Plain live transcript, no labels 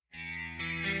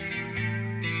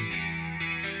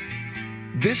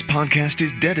This podcast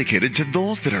is dedicated to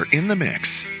those that are in the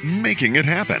mix, making it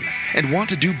happen, and want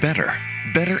to do better.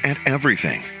 Better at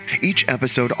everything. Each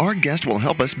episode, our guest will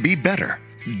help us be better,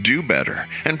 do better,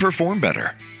 and perform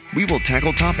better. We will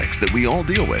tackle topics that we all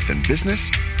deal with in business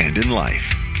and in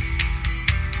life.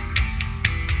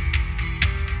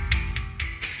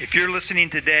 If you're listening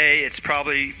today, it's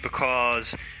probably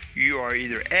because you are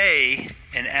either A,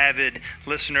 an avid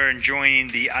listener enjoying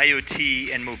the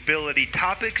IoT and mobility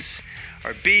topics,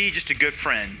 or B, just a good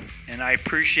friend, and I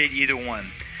appreciate either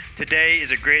one. Today is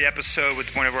a great episode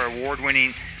with one of our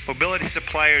award-winning mobility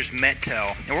suppliers,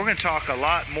 MetTel, and we're going to talk a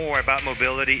lot more about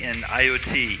mobility and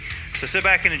IoT. So sit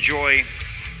back and enjoy,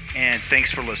 and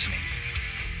thanks for listening.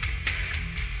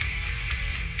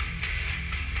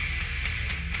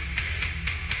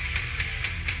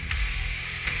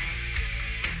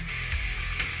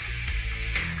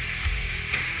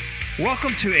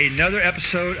 Welcome to another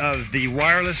episode of The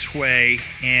Wireless Way,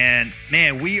 and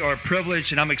man, we are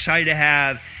privileged and I'm excited to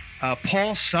have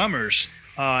Paul Summers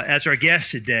as our guest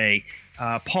today.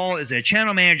 Paul is a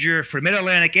channel manager for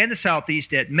Mid-Atlantic and the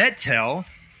Southeast at MetTel,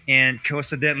 and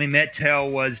coincidentally,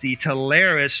 MetTel was the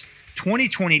Telarus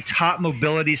 2020 Top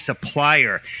Mobility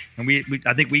Supplier. And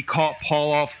I think we caught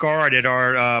Paul off guard at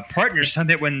our partner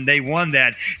summit when they won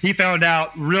that. He found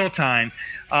out real time.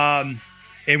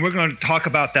 And we're going to talk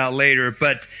about that later.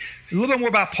 But a little bit more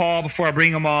about Paul before I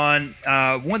bring him on.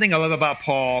 One thing I love about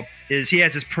Paul is he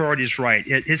has his priorities right.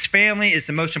 His family is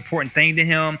the most important thing to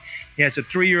him. He has a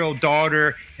 3-year-old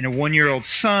daughter and a 1-year-old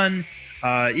son.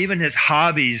 Even his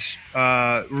hobbies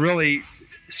really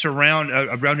surround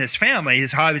around his family.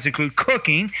 His hobbies include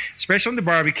cooking, especially on the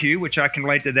barbecue, which I can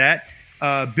relate to that,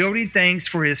 building things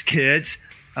for his kids,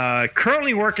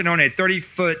 currently working on a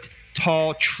 30-foot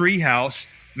tall tree house.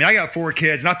 I mean, I got 4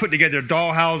 kids, and I put together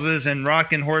doll houses and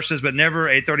rocking horses, but never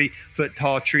a 30-foot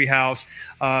tall tree house.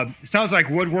 It sounds like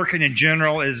woodworking in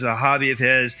general is a hobby of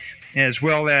his, as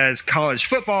well as college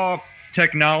football,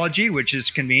 technology, which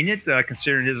is convenient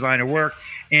considering his line of work,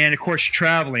 and, of course,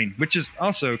 traveling, which is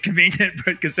also convenient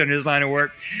but considering his line of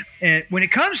work. And when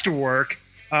it comes to work,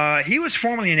 he was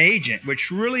formerly an agent, which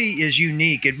really is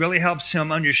unique. It really helps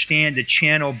him understand the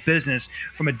channel business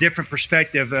from a different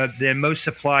perspective than most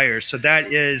suppliers. So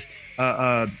that is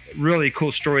a really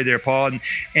cool story there, Paul.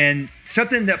 And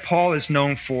something that Paul is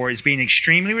known for is being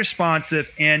extremely responsive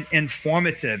and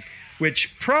informative,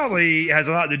 which probably has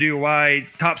a lot to do with why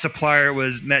top supplier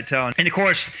was MetTel. And, of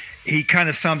course, he kind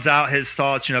of sums out his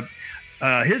thoughts.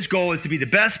 His goal is to be the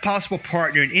best possible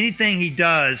partner in anything he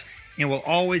does, and will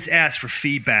always ask for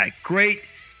feedback. Great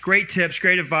tips,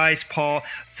 great advice, Paul.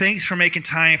 Thanks for making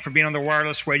time for being on the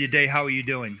Wireless Way today. How are you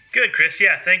doing? Good, Chris.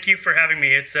 Yeah, thank you for having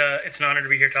me. It's an honor to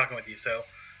be here talking with you. So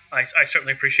I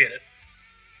certainly appreciate it.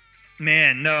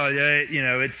 Man, no,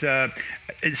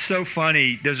 it's so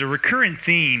funny. There's a recurring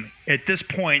theme at this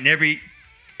point in every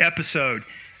episode.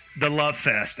 The Love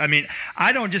Fest. I mean,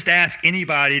 I don't just ask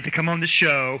anybody to come on the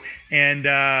show, and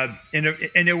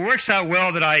it works out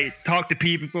well that I talk to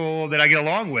people that I get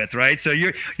along with, right? So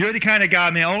you're the kind of guy.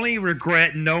 My only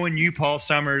regret knowing you, Paul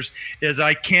Summers, is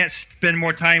I can't spend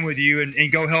more time with you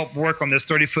and go help work on this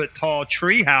 30-foot tall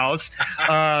tree house.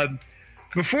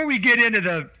 Before we get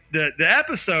into the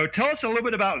episode, tell us a little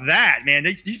bit about that, man.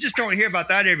 You just don't hear about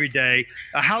that every day.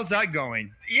 How's that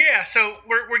going? Yeah, so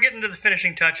we're getting to the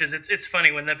finishing touches. It's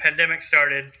funny, when the pandemic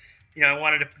started, I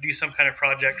wanted to do some kind of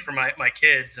project for my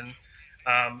kids, and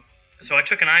so I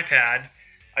took an iPad,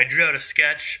 I drew out a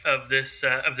sketch of this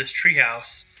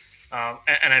treehouse,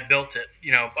 and I built it.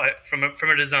 From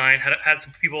a design, had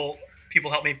some people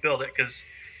help me build it, because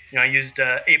I used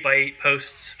 8x8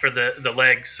 posts for the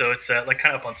legs, so it's like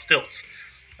kind of up on stilts.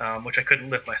 Which I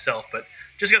couldn't lift myself, but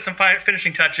just got some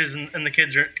finishing touches, and the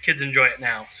kids enjoy it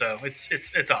now. So it's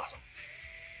awesome.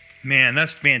 Man,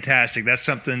 that's fantastic. That's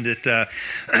something that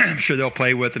I'm sure they'll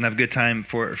play with and have a good time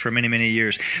for many, many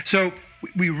years. So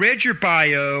we read your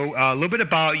bio, a little bit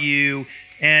about you,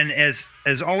 and as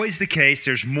always the case,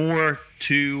 there's more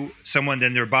to someone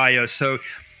than their bio. So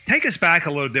take us back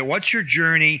a little bit. What's your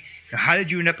journey? How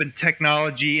did you end up in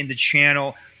technology, in the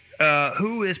channel?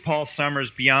 Who is Paul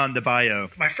Summers beyond the bio?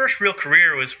 My first real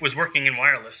career was working in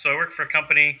wireless. So I worked for a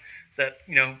company that,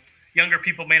 younger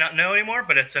people may not know anymore,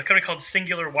 but it's a company called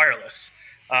Singular Wireless.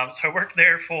 So I worked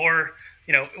there for,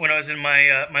 when I was in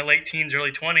my late teens,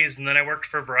 early 20s, and then I worked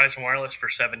for Verizon Wireless for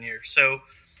 7 years. So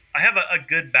I have a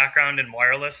good background in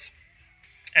wireless,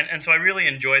 and so I really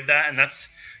enjoyed that, and that's,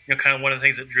 kind of one of the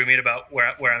things that drew me to about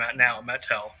where I'm at now at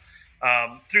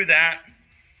MetTel. Through that,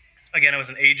 again, I was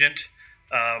an agent.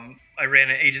 I ran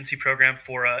an agency program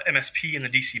for MSP in the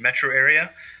DC metro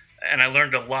area, and I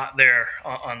learned a lot there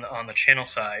on the channel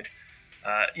side.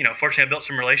 Fortunately, I built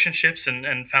some relationships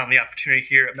and found the opportunity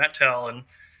here at MetTel,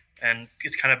 and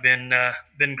it's kind of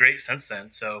been great since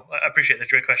then. So I appreciate that.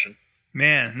 Great question.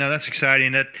 Man, no, that's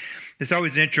exciting. It's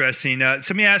always interesting. So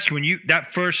let me ask you, when that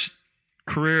first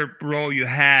career role you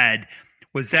had,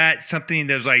 was that something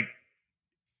that was like,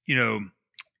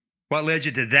 what led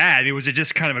you to that? I mean, was it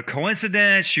just kind of a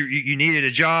coincidence? You needed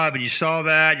a job and you saw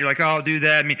that, you're like, oh, I'll do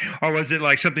that. I mean, or was it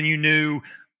like something you knew,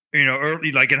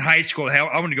 early, like in high school? Hey,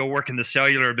 I want to go work in the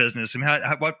cellular business. I mean,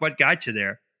 what got you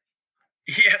there?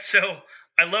 Yeah, so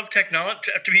I love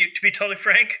technology. To be totally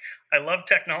frank, I love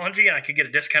technology, and I could get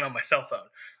a discount on my cell phone.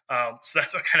 So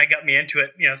that's what kind of got me into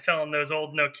it. Selling those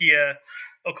old Nokia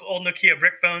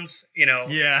brick phones.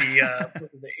 Yeah.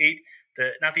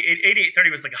 Not the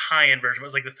 8830 was like a high end version. It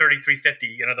was like the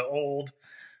 3350. The old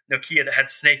Nokia that had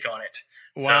Snake on it.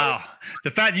 Wow. So,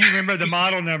 the fact you remember the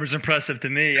model number is impressive to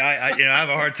me. I have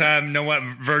a hard time knowing what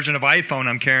version of iPhone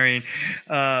I'm carrying.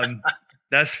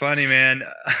 That's funny, man.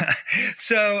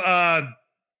 So I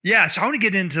want to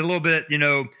get into a little bit,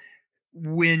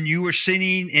 when you were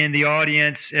sitting in the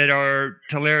audience at our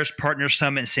Telarus Partner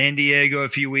Summit in San Diego a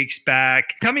few weeks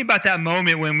back. Tell me about that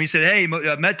moment when we said, hey,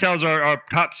 MetTel's our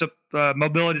top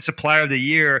mobility supplier of the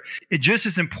year. It's just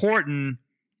as important.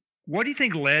 What do you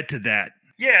think led to that?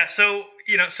 Yeah, so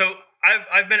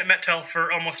I've been at MetTel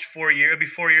for almost 4 years. It'll be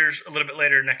 4 years a little bit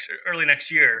later early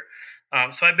next year.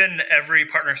 So I've been to every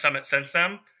partner summit since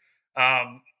then.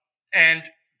 And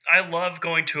I love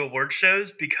going to award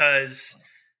shows because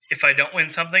if I don't win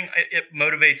something, it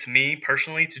motivates me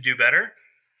personally to do better.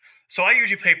 So I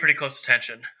usually pay pretty close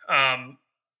attention. I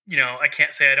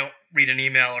can't say I don't read an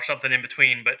email or something in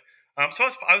between, but so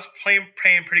I was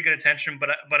paying pretty good attention.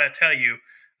 But I tell you,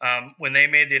 when they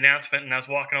made the announcement and I was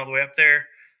walking all the way up there,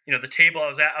 the table I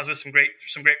was at, I was with some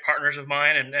great partners of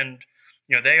mine, and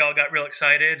they all got real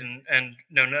excited, and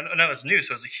none of us knew,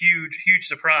 so it was a huge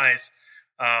surprise.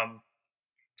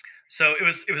 So it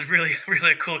was really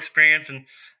a cool experience, and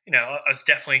I was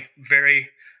definitely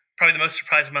probably the most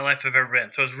surprised in my life I've ever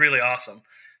been. So it was really awesome.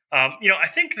 I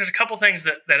think there's a couple things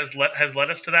that has led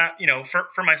us to that.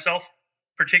 For myself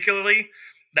particularly,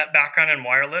 that background in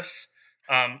wireless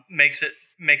makes it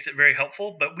very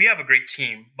helpful. But we have a great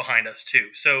team behind us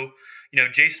too. So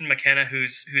Jason McKenna,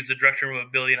 who's the director of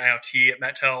mobility and IoT at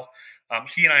MetTel,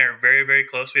 he and I are very, very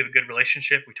close. We have a good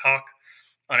relationship. We talk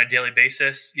on a daily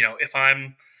basis. If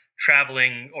I'm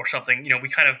traveling or something, we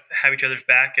kind of have each other's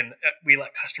back, and we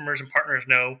let customers and partners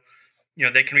know,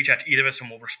 they can reach out to either of us and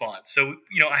we'll respond. So,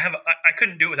 I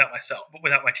couldn't do it without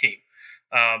my team.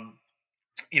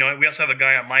 We also have a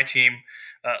guy on my team,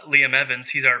 Liam Evans.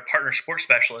 He's our partner sports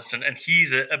specialist, and he's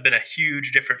been a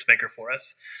huge difference maker for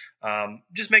us.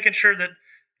 Just making sure that,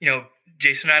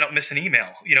 Jason and I don't miss an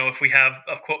email, if we have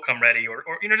a quote come ready, or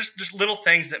just little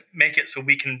things that make it so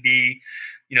we can be,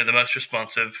 the most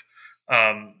responsive,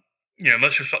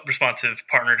 responsive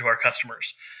partner to our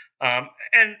customers. And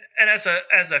as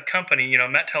a company,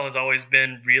 MetTel has always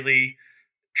been really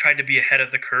tried to be ahead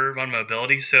of the curve on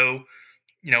mobility. So,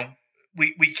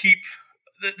 we keep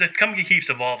the company keeps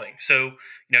evolving. So,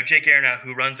 Jake Aronow,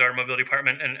 who runs our mobility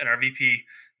department, and our VP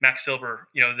Max Silber,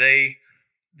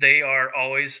 they are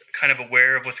always kind of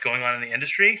aware of what's going on in the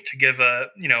industry to give us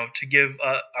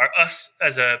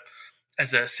as a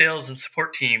sales and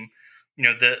support team,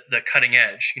 the cutting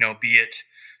edge, be it,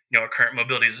 our current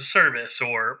mobility as a service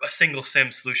or a single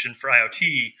SIM solution for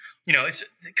IoT. It's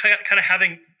kind of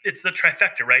having, it's the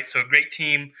trifecta, right? So a great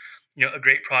team, a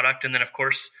great product. And then of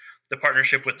course the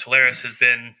partnership with Telarus has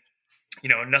been,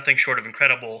 nothing short of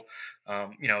incredible.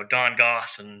 Don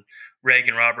Goss and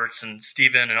Reagan Roberts and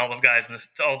Steven and all the guys and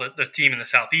all the team in the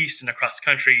Southeast and across the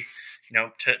country,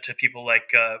 to people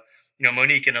like,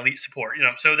 Monique and Elite Support,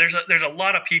 so there's a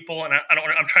lot of people, and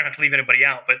I'm trying not to leave anybody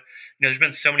out, but, there's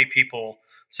been so many people.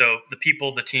 So the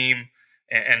people, the team,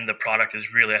 and the product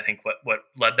is really, I think, what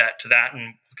led that to that, and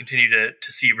we'll continue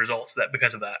to see results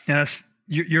because of that. Yes.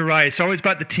 You're right. It's always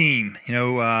about the team.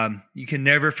 You can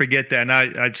never forget that. And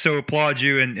I so applaud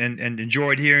you and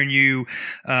enjoyed hearing you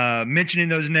mentioning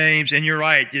those names. And you're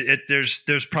right.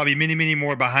 There's probably many, many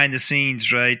more behind the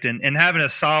scenes, right? And having a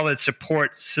solid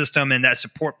support system and that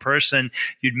support person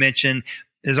you'd mentioned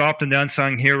is often the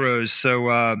unsung heroes.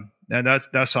 So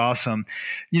that's awesome.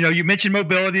 You mentioned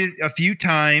mobility a few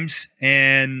times,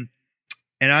 and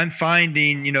I'm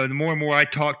finding, the more and more I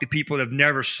talk to people that have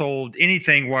never sold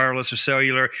anything wireless or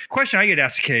cellular, question I get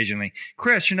asked occasionally,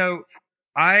 Chris,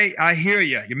 I hear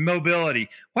you, your mobility.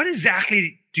 What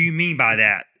exactly do you mean by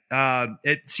that?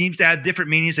 it seems to have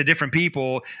different meanings to different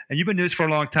people. And you've been doing this for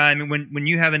a long time. And when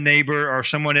you have a neighbor or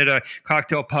someone at a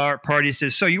cocktail party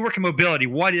says, "So you work in mobility?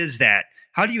 What is that?"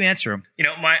 How do you answer them?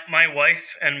 My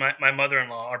wife and my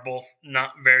mother-in-law are both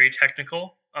not very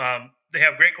technical. They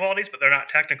have great qualities, but they're not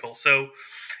technical. So,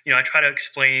 I try to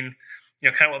explain,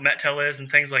 kind of what MetTel is and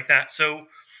things like that. So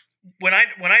when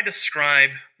I describe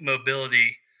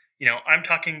mobility, when I'm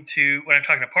talking to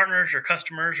partners or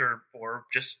customers or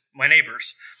just my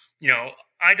neighbors,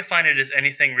 I define it as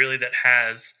anything really that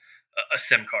has a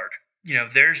SIM card.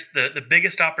 There's the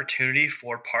biggest opportunity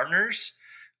for partners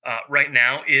right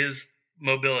now is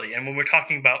mobility. And when we're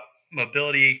talking about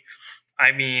mobility,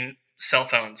 I mean cell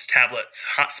phones, tablets,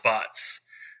 hotspots,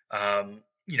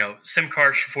 SIM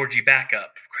cards for 4G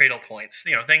backup, cradle points,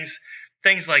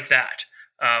 things like that.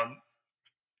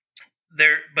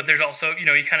 But there's also, you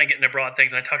kind of get into broad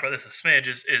things, and I talked about this a smidge,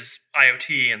 is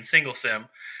IoT and single SIM.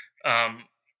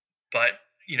 But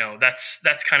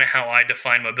that's kind of how I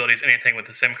define mobility, is anything with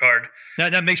a SIM card.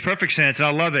 That makes perfect sense, and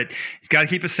I love it. You got to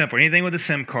keep it simple. Anything with a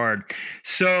SIM card.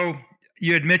 So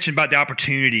you had mentioned about the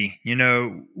opportunity.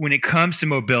 When it comes to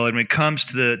mobility, when it comes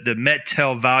to the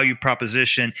MetTel value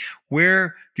proposition,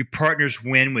 where do partners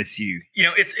win with you?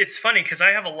 It's funny because I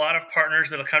have a lot of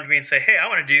partners that'll come to me and say, "Hey, I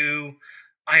want to do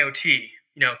IoT.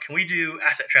 Can we do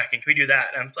asset tracking? Can we do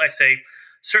that?" And I say,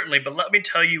 "Certainly, but let me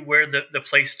tell you where the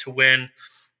place to win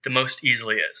the most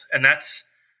easily is, and that's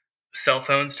cell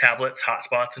phones, tablets,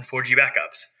 hotspots, and 4G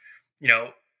backups."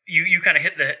 You kind of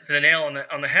hit the nail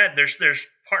on the head. There's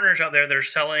partners out there that are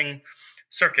selling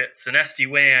circuits and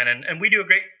SD-WAN, and we do a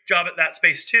great job at that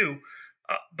space too.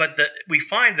 But we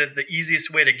find that the easiest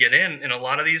way to get in a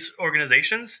lot of these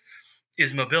organizations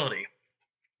is mobility.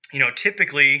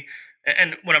 Typically,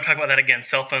 and when I'm talking about that again,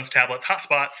 cell phones, tablets,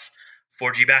 hotspots,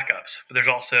 4G backups. But there's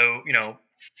also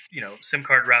SIM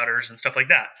card routers and stuff like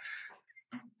that.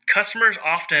 Customers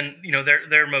often,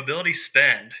 their mobility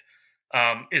spend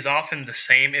is often the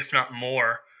same, if not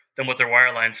more, than what their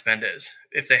wireline spend is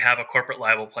if they have a corporate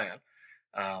liable plan.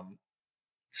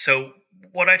 So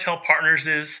what I tell partners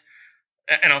is,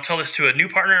 and I'll tell this to a new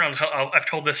partner, and I've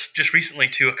told this just recently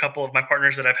to a couple of my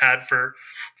partners that I've had for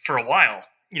a while.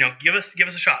 Give us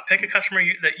a shot. Pick a customer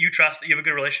that you trust, that you have a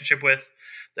good relationship with,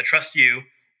 that trusts you,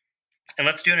 and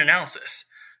let's do an analysis.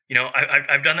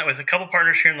 I've done that with a couple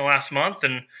partners here in the last month,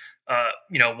 and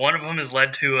one of them has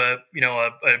led to a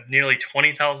nearly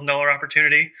 $20,000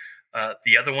 opportunity.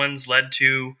 The other one's led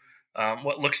to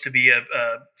what looks to be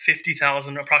approximately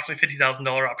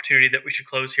 $50,000 opportunity that we should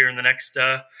close here in the next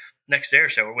day or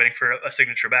so. We're waiting for a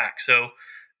signature back. So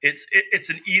it's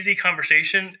an easy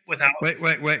conversation without. Wait,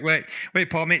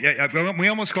 Paul. We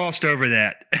almost glossed over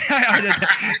that.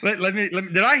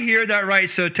 Did I hear that right?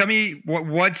 So tell me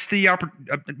what's the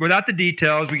without the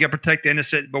details. We got to protect the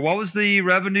innocent. But what was the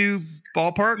revenue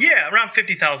ballpark? Yeah, around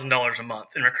 $50,000 a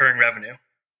month in recurring revenue.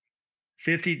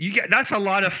 50. That's a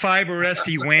lot of fiber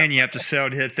SD-WAN you have to sell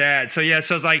to hit that. So it's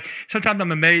like sometimes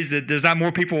I'm amazed that there's not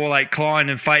more people like clawing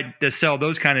and fighting to sell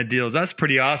those kind of deals. That's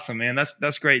pretty awesome, man.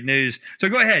 That's great news. So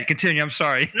go ahead, continue. I'm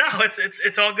sorry. No,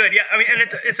 it's all good. Yeah, I mean, and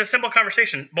it's a simple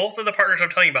conversation. Both of the partners I'm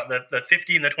telling you about, the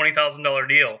 $50,000 and the $20,000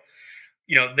 deal,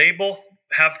 they both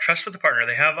have trust with the partner.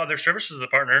 They have other services with the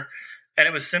partner, and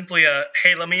it was simply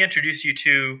hey, let me introduce you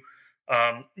to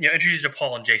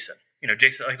Paul and Jason.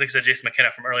 Jason, like I said, Jason McKenna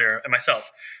from earlier, and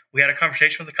myself, we had a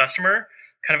conversation with the customer,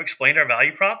 kind of explained our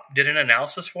value prop, did an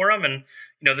analysis for them. And,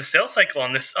 the sales cycle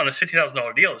on this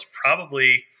 $50,000 deal is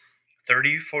probably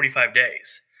 30, 45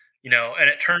 days, and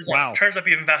it turns up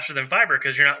even faster than fiber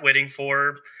because you're not waiting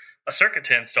for a circuit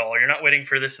to install, or you're not waiting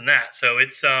for this and that. So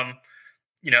it's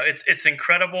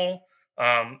incredible.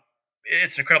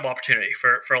 It's an incredible opportunity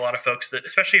for a lot of folks, that,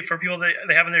 especially for people that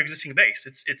they have in their existing base.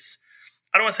 It's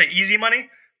I don't want to say easy money,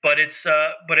 but it's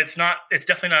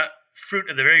definitely not fruit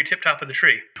at the very tip top of the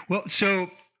tree. Well,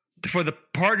 so for the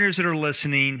partners that are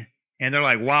listening and they're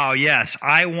like, wow, yes,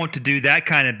 I want to do that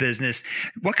kind of business,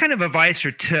 what kind of advice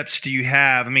or tips do you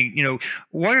have? I mean,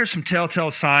 what are some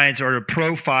telltale signs or a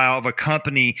profile of a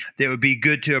company that would be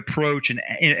good to approach?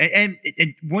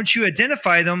 And once you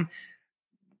identify them,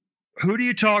 who do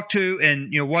you talk to,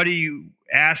 and what are you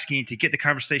asking to get the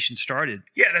conversation started?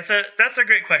 Yeah, that's a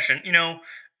great question.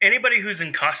 Anybody who's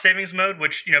in cost savings mode,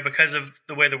 which, because of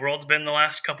the way the world's been the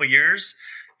last couple of years,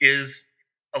 is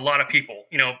a lot of people.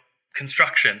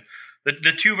 Construction.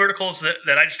 The two verticals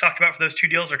that I just talked about for those two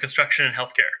deals are construction and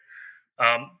healthcare.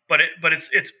 But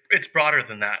it's broader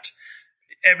than that.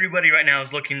 Everybody right now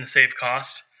is looking to save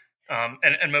cost,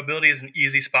 and mobility is an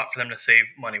easy spot for them to save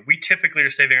money. We typically are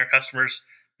saving our customers,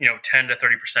 10 to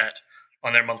 30%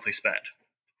 on their monthly spend.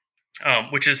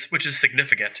 which is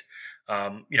significant.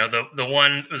 The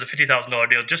one was a $50,000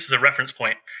 deal. Just as a reference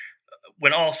point,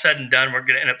 when all said and done, we're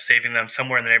going to end up saving them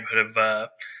somewhere in the neighborhood of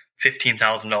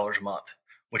 $15,000 a month,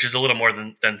 which is a little more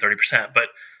than 30%. But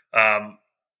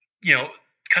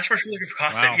customers are looking for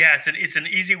cost savings. Yeah, it's an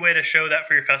easy way to show that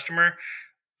for your customer.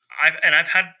 I've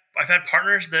had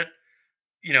partners that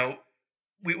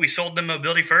we sold them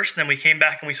mobility first, and then we came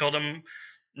back and we sold them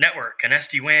network and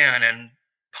SD-WAN and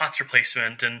POTS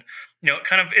replacement, and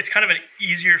it's kind of an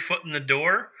easier foot in the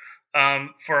door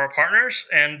for our partners,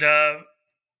 and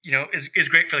is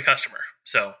great for the customer.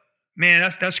 So,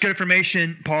 man, that's good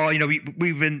information, Paul.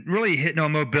 We've been really hitting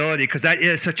on mobility because that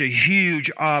is such a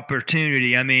huge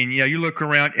opportunity. I mean, you look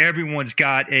around, everyone's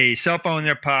got a cell phone in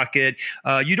their pocket.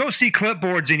 You don't see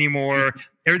clipboards anymore.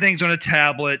 Everything's on a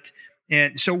tablet,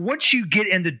 and so once you get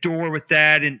in the door with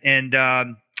that, and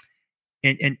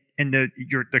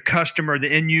the customer, the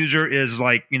end user is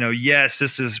like, yes,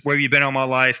 this is where you've been all my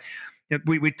life.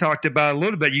 We talked about a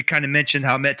little bit. You kind of mentioned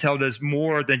how MetTel does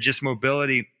more than just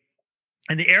mobility.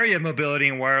 In the area of mobility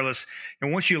and wireless,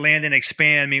 and once you land and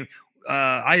expand, I mean,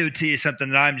 IoT is something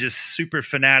that I'm just super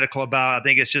fanatical about. I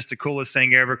think it's just the coolest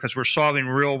thing ever because we're solving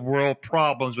real world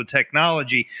problems with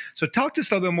technology. So talk to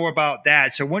us a little bit more about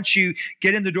that. So once you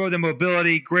get in the door of the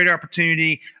mobility, great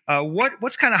opportunity.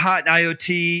 What's kind of hot in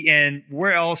IoT, and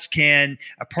where else can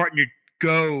a partner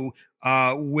go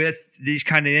with these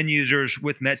kind of end users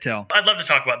with MetTel? I'd love to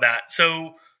talk about that.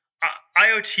 So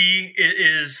IoT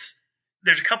is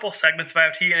there's a couple segments of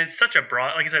IoT, and it's such a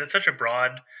broad, like I said, it's such a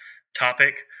broad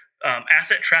topic.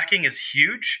 Asset tracking is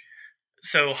huge.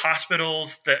 So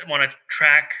hospitals that want to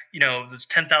track, the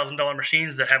 $10,000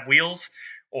 machines that have wheels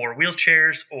or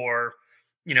wheelchairs, or,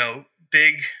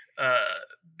 big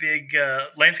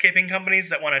landscaping companies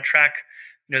that want to track,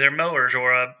 their mowers,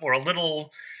 or a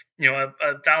little,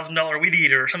 $1,000 weed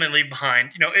eater or something to leave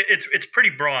behind. It's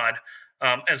pretty broad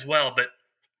as well. But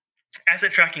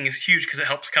asset tracking is huge because it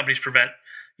helps companies prevent,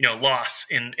 loss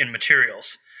in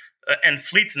materials. And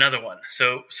fleet's another one.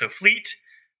 So fleet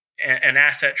and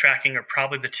asset tracking are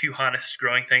probably the two hottest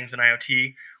growing things in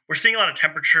IoT. We're seeing a lot of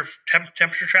temperature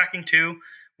tracking too,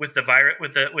 with the virus,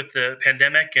 with the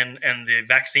pandemic and the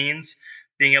vaccines.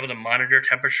 Being able to monitor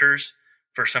temperatures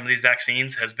for some of these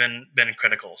vaccines has been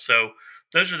critical. So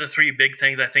those are the three big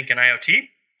things I think in IoT.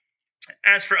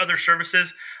 As for other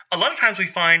services, a lot of times we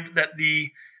find that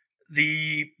the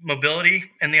mobility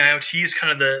and the IoT is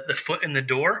kind of the foot in the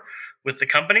door with the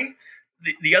company.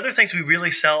 The other things we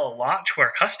really sell a lot to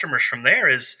our customers from there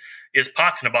is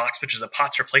POTS in a Box, which is a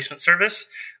POTS replacement service.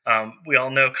 We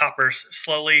all know copper's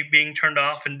slowly being turned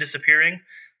off and disappearing.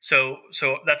 So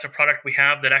that's a product we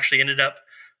have that actually ended up,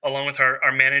 along with our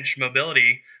managed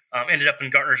mobility, ended up in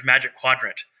Gartner's Magic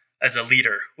Quadrant as a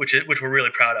leader, which we're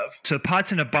really proud of. So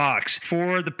POTS in a Box,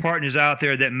 for the partners out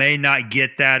there that may not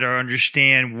get that or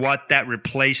understand what that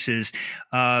replaces,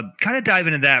 kind of dive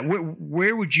into that.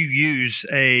 Where would you use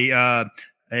a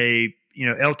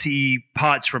LTE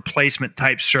POTS replacement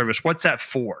type service? What's that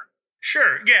for?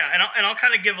 Sure, yeah, and I'll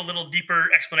kind of give a little deeper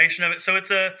explanation of it. So it's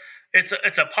a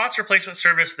POTS replacement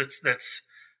service that's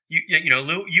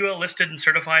UL listed and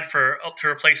certified to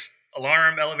replace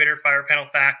alarm, elevator, fire panel,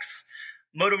 fax,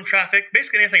 modem traffic,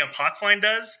 basically anything a POTS line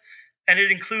does. And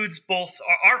it includes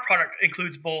our product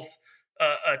includes both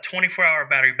a 24-hour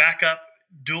battery backup,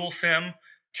 dual SIM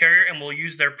carrier, and we'll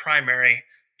use their primary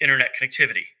internet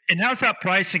connectivity. And how's that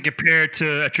pricing compared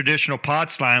to a traditional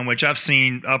POTS line, which I've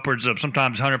seen upwards of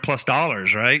sometimes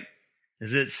 $100+, right?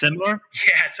 Is it similar?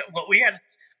 Yeah,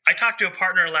 I talked to a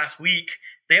partner last week.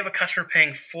 They have a customer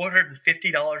paying $450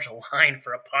 a line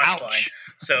for a POTS line.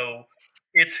 So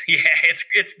it's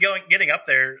getting up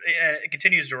there. It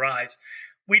continues to rise.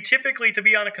 We typically, to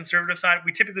be on a conservative side,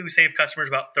 we save customers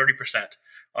about 30%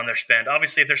 on their spend.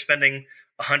 Obviously, if they're spending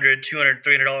 $100, $200,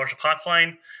 $300 a POTS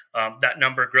line, that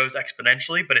number grows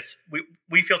exponentially. But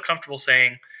we feel comfortable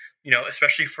saying,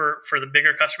 especially for the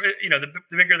bigger customer, the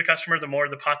bigger the customer, the more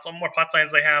POTS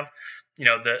lines they have,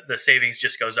 the savings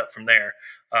just goes up from there.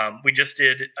 I just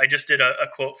did a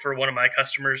quote for one of my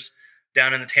customers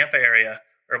down in the Tampa area,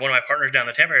 or one of my partners down in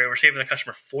the Tampa area. We're saving the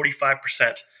customer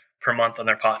 45% per month on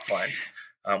their POTS lines.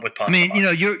 With POTS. I mean,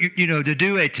 to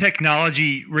do a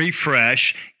technology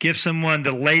refresh, give someone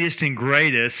the latest and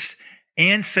greatest,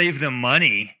 and save them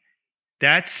money.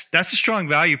 That's a strong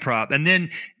value prop. And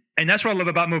that's what I love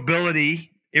about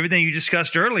mobility. Everything you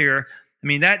discussed earlier. I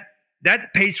mean, that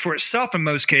pays for itself in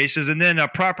most cases, and then a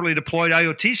properly deployed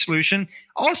IoT solution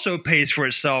also pays for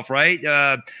itself, right?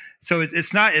 So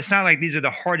it's not like these are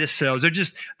the hardest sales.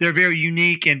 They're very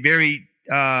unique and very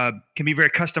can be very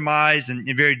customized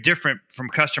and very different from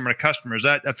customer to customer. Is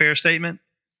that a fair statement?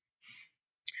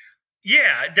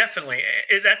 Yeah, definitely.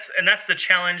 That's the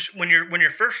challenge when you're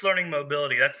first learning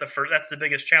mobility. That's the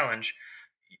biggest challenge.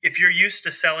 If you're used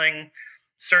to selling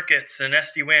circuits and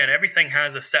SD-WAN, everything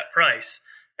has a set price,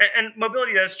 and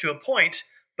mobility does to a point.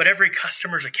 But every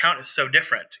customer's account is so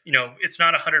different. It's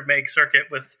not a 100 meg circuit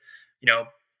with,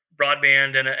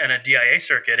 broadband and a DIA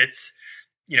circuit. It's,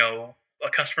 a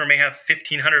customer may have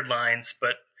 1,500 lines,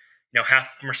 but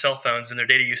half of them are cell phones, and their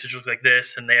data usage looks like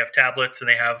this, and they have tablets, and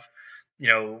they have,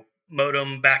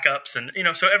 modem backups, and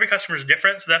so every customer is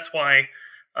different. So that's why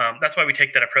we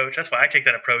take that approach. That's why I take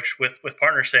that approach with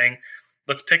partners, saying,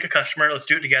 let's pick a customer, let's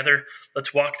do it together,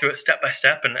 let's walk through it step by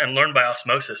step, and learn by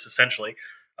osmosis, essentially.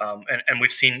 And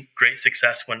we've seen great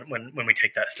success when we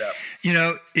take that step.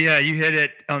 Yeah, you hit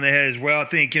it on the head as well. I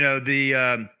think,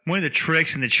 the one of the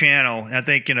tricks in the channel, and I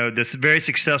think, this very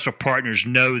successful partners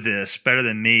know this better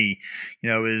than me,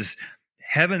 is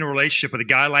having a relationship with a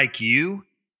guy like you.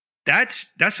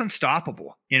 That's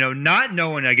unstoppable. Not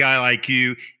knowing a guy like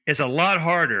you is a lot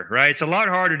harder, right? It's a lot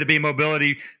harder to be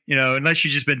mobility, unless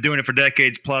you've just been doing it for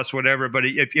decades plus, whatever. But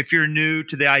if you're new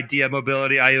to the idea of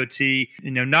mobility, IoT,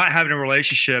 not having a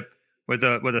relationship with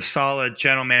a solid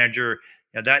channel manager,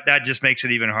 that just makes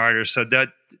it even harder. So that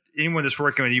anyone that's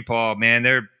working with you, Paul, man,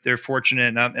 they're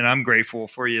fortunate, and I'm grateful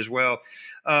for you as well.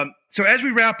 So as we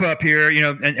wrap up here,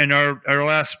 in our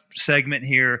last segment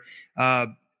here,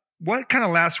 what kind of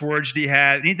last words do you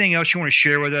have? Anything else you want to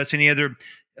share with us? Any other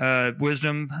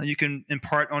wisdom you can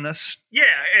impart on us? Yeah,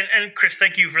 and Chris,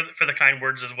 thank you for the kind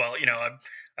words as well.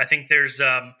 I think there's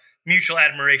mutual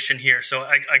admiration here, so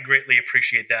I greatly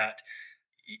appreciate that.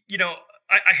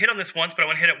 I hit on this once, but I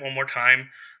want to hit it one more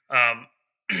time.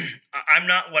 I'm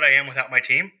not what I am without my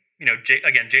team.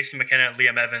 Jason McKenna,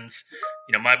 Liam Evans,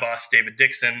 my boss, David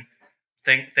Dixon,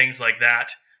 things like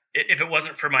that. If it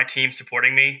wasn't for my team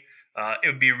supporting me, it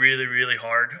would be really, really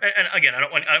hard. And again, I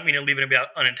don't mean to leave it about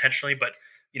unintentionally, but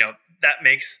that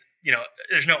makes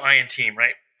there's no I in team,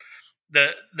 right?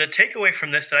 The takeaway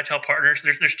from this that I tell partners,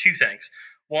 there's two things.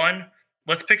 One,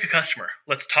 let's pick a customer.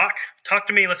 Let's talk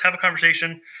to me. Let's have a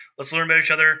conversation. Let's learn about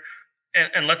each other,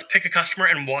 and let's pick a customer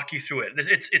and walk you through it.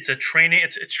 It's a training.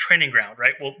 It's training ground,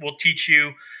 right? We'll teach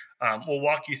you. We'll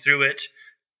walk you through it.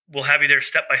 We'll have you there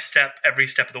step by step, every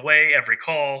step of the way, every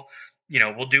call.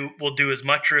 We'll do as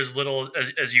much or as little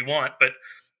as you want, but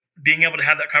being able to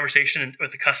have that conversation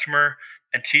with the customer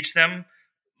and teach them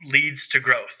leads to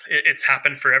growth. It's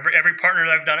happened for every partner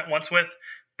that I've done it once with,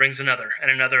 brings another and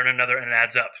another and another, and it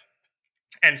adds up.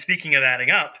 And speaking of adding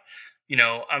up,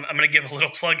 I'm going to give a little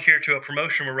plug here to a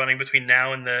promotion we're running between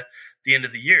now and the end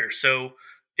of the year. So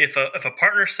if a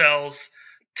partner sells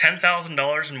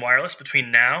 $10,000 in wireless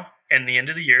between now and the end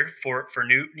of the year for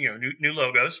new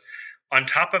logos, on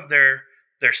top of their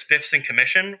spiffs and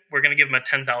commission, we're going to give them a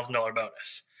 $10,000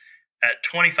 bonus. At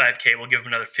 $25K, we'll give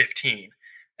them another $15,000.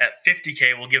 At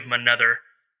 $50K, we'll give them another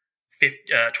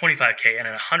 $25K, and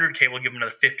at $100K, we'll give them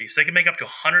another $50,000. So they can make up to a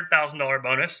 $100,000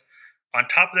 bonus on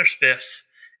top of their spiffs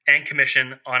and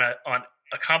commission on a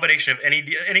combination of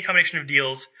any combination of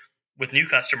deals with new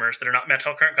customers that are not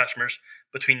MetTel current customers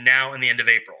between now and the end of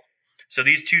April. So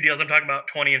these two deals I'm talking about,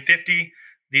 20 and 50.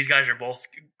 These guys are both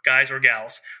guys or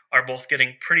gals are both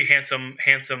getting pretty handsome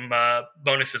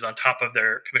bonuses on top of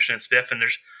their commission and spiff. And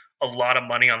there's a lot of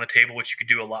money on the table, which you could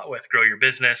do a lot with. Grow your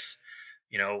business,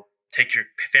 take your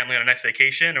family on a nice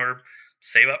vacation, or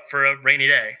save up for a rainy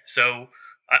day. So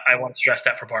I want to stress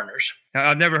that for partners.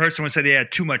 I've never heard someone say they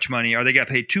had too much money or they got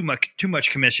paid too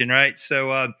much commission, right?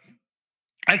 So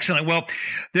excellent. Well,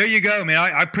 there you go, man.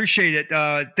 I appreciate it.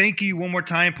 Thank you one more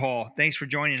time, Paul. Thanks for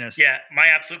joining us. Yeah, my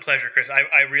absolute pleasure, Chris.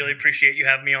 I really appreciate you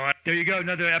having me on. There you go.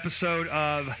 Another episode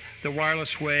of The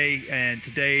Wireless Way, and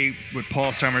today with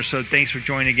Paul Summers. So thanks for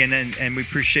joining again, and we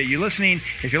appreciate you listening.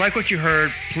 If you like what you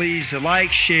heard, please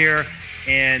like, share,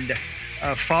 and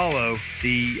follow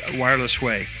The Wireless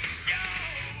Way.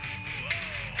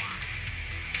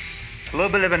 A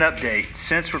little bit of an update.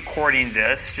 Since recording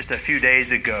this just a few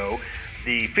days ago,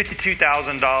 the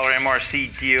 $52,000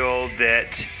 MRC deal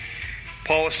that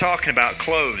Paul was talking about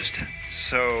closed.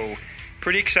 So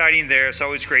pretty exciting there. It's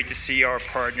always great to see our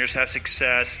partners have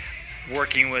success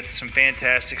working with some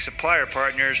fantastic supplier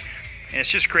partners. And it's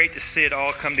just great to see it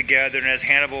all come together. And as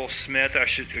Colonel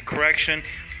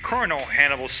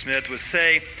Hannibal Smith would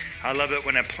say, I love it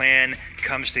when a plan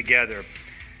comes together.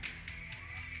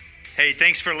 Hey,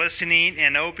 thanks for listening,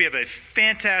 and I hope you have a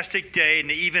fantastic day and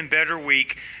an even better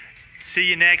week. See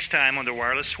you next time on The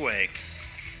Wireless Way.